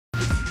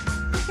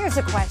Here's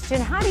a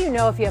question. How do you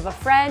know if you have a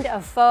friend, a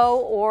foe,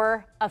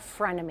 or a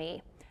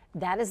frenemy?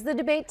 That is the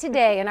debate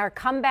today, and our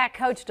comeback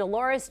coach,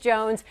 Delores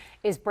Jones,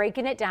 is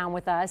breaking it down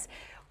with us.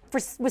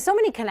 With so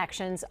many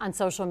connections on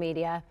social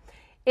media,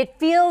 it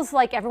feels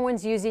like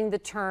everyone's using the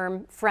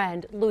term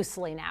friend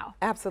loosely now.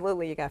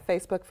 Absolutely. You got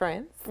Facebook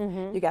friends,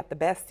 you got the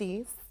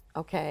besties,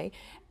 okay?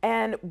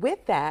 And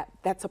with that,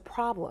 that's a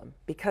problem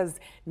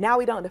because now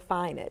we don't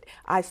define it.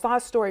 I saw a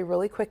story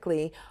really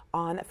quickly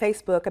on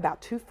Facebook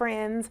about two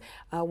friends,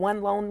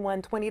 one loaned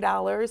one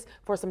 $20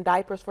 for some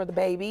diapers for the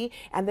baby,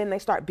 and then they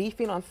start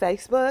beefing on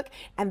Facebook,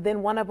 and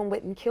then one of them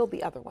went and killed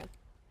the other one.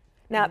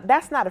 Now,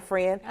 that's not a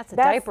friend. That's a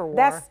diaper war.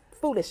 That's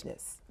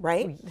foolishness,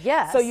 right?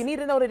 Yes. So you need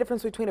to know the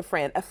difference between a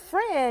friend. A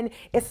friend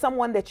is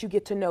someone that you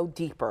get to know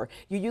deeper.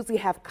 You usually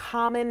have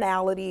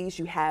commonalities,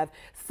 you have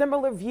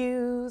similar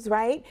views,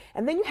 right?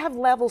 And then you have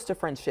levels to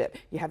friendship.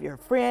 You have your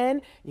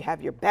friend, you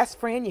have your best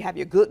friend, you have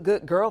your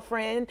good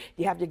girlfriend,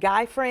 you have your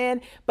guy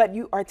friend, but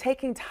you are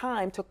taking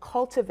time to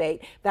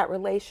cultivate that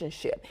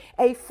relationship.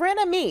 A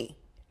frenemy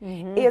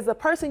is a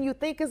person you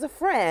think is a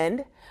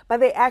friend,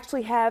 but they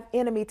actually have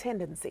enemy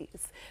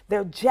tendencies.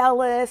 They're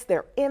jealous,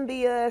 they're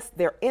envious,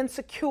 they're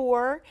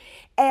insecure,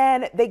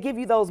 and they give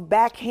you those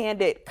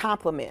backhanded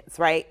compliments,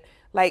 right?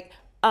 Like,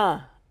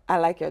 I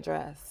like your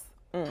dress.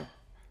 And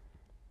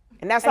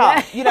that's all,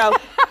 you know.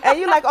 And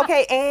you're like,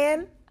 okay,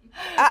 and?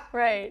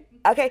 Right.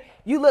 Okay,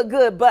 you look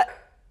good, but.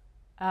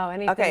 Oh,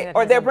 anything. Okay,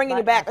 or they're bringing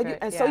you back.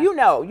 And so you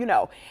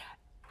know,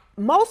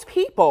 most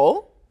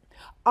people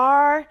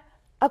are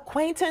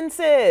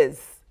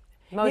acquaintances.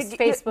 Most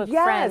Facebook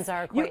friends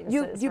are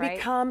acquaintances,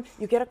 right?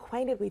 You get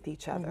acquainted with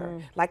each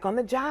other, like on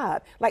the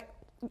job. Like,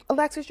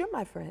 Alexis, you're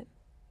my friend.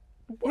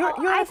 Well,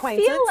 you're an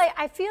acquaintance.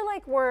 I feel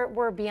like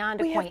we're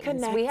beyond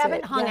acquaintance. We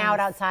haven't hung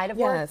out outside of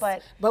work,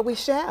 but we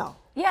shall.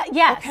 Yeah,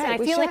 yes, okay, and I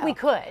feel like we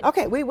could.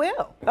 Okay, we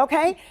will,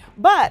 okay?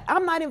 But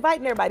I'm not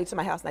inviting everybody to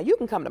my house. Now, you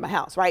can come to my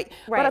house, right?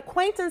 But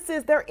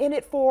acquaintances, they're in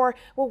it for,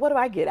 well, what do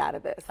I get out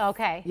of this?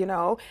 Okay. You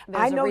know,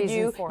 There's I know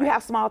you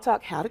have small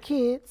talk. How the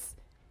kids?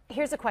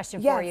 Here's a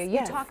question for you.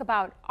 You talk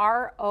about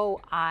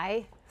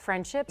ROI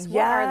friendships.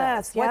 What are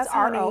those? What's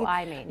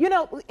ROI mean? You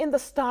know, in the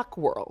stock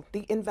world,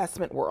 the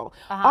investment world,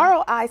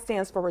 ROI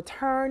stands for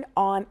return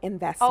on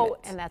investment. Oh,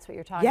 and that's what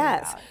you're talking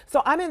about. Yes.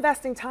 So I'm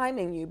investing time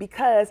in you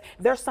because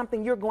there's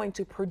something you're going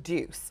to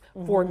produce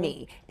for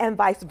me, and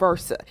vice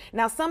versa.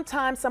 Now,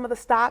 sometimes some of the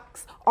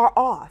stocks are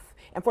off,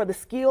 and for the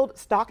skilled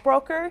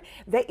stockbroker,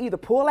 they either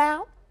pull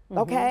out,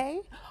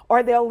 okay,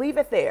 or they'll leave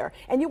it there.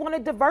 And you want to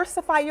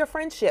diversify your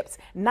friendships.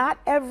 Not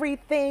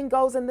everything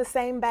goes in the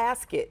same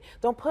basket.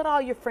 Don't put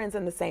all your friends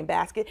in the same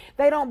basket.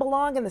 They don't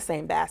belong in the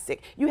same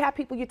basket. You have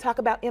people you talk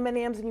about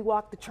M&Ms and you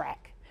walk the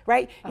track,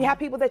 right? You have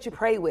people that you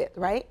pray with,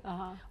 right?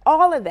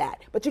 All of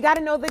that. But you got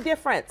to know the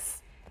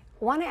difference.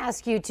 I want to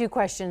ask you two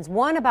questions.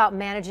 One about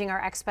managing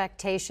our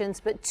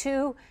expectations, but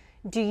two,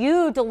 do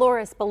you,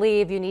 Delores,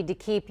 believe you need to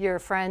keep your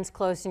friends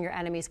close and your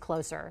enemies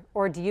closer?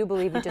 Or do you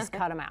believe you just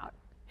cut them out?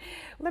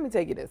 Let me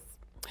tell you this.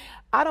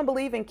 I don't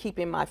believe in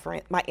keeping my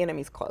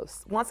enemies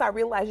close. Once I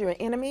realize you're an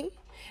enemy,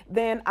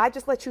 then I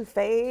just let you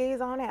phase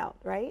on out,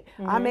 right?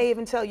 I may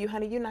even tell you,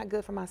 honey, you're not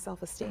good for my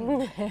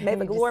self-esteem. May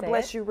the Lord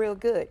bless you real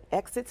good.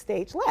 Exit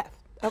stage left.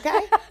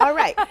 Okay? All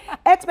right.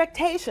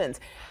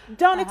 Expectations.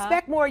 Don't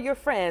expect more of your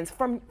friends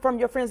from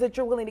your friends that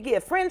you're willing to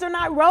give. Friends are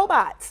not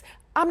robots.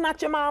 I'm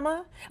not your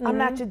mama, I'm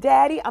not your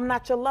daddy, I'm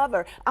not your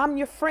lover. I'm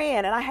your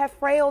friend and I have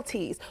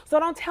frailties. So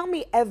don't tell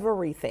me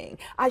everything.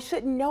 I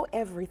shouldn't know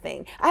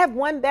everything. I have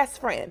one best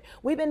friend.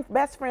 We've been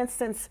best friends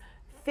since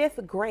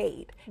 5th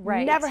grade.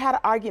 Right. Never had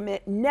an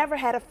argument, never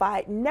had a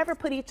fight, never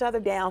put each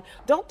other down.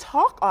 Don't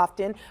talk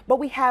often, but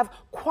we have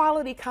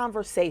quality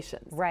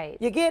conversations. Right.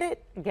 You get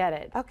it? Get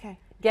it. Okay.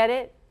 Get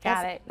it?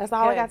 Got it. That's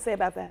all I got to say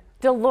about that.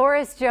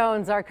 Delores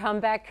Jones, our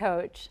comeback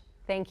coach.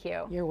 Thank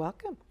you. You're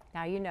welcome.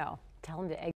 Now you know. Tell him to